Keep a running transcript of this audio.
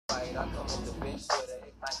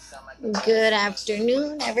Good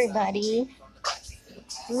afternoon, everybody.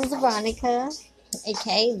 This is Veronica,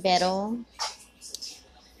 aka Beto.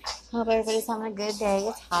 Hope everybody's having a good day.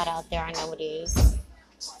 It's hot out there, I know it is.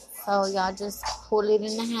 So, y'all just pull it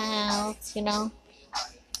in the house,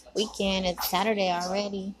 Weekend, it's Saturday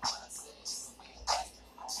already.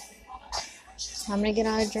 Time to get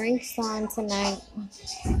our drinks on tonight.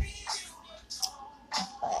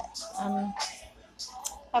 But I'm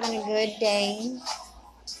having a good day.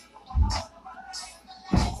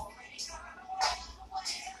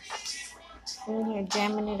 I'm in here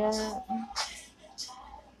jamming it up.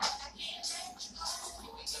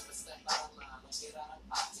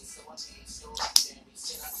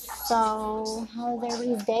 So, how's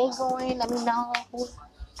everybody's day going? Let me know.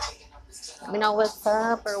 Let me know what's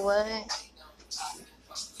up or what.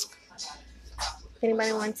 If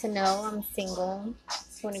anybody wants to know, I'm single,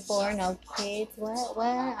 24, no kids. What?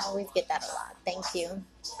 I always get that a lot. Thank you.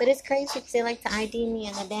 But it's crazy because they like to ID me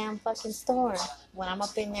in the damn fucking store when I'm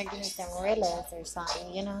up in there getting some gorillas or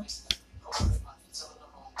something.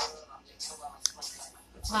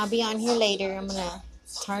 I'll be on here later. I'm going to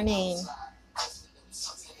turn in.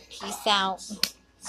 Peace out.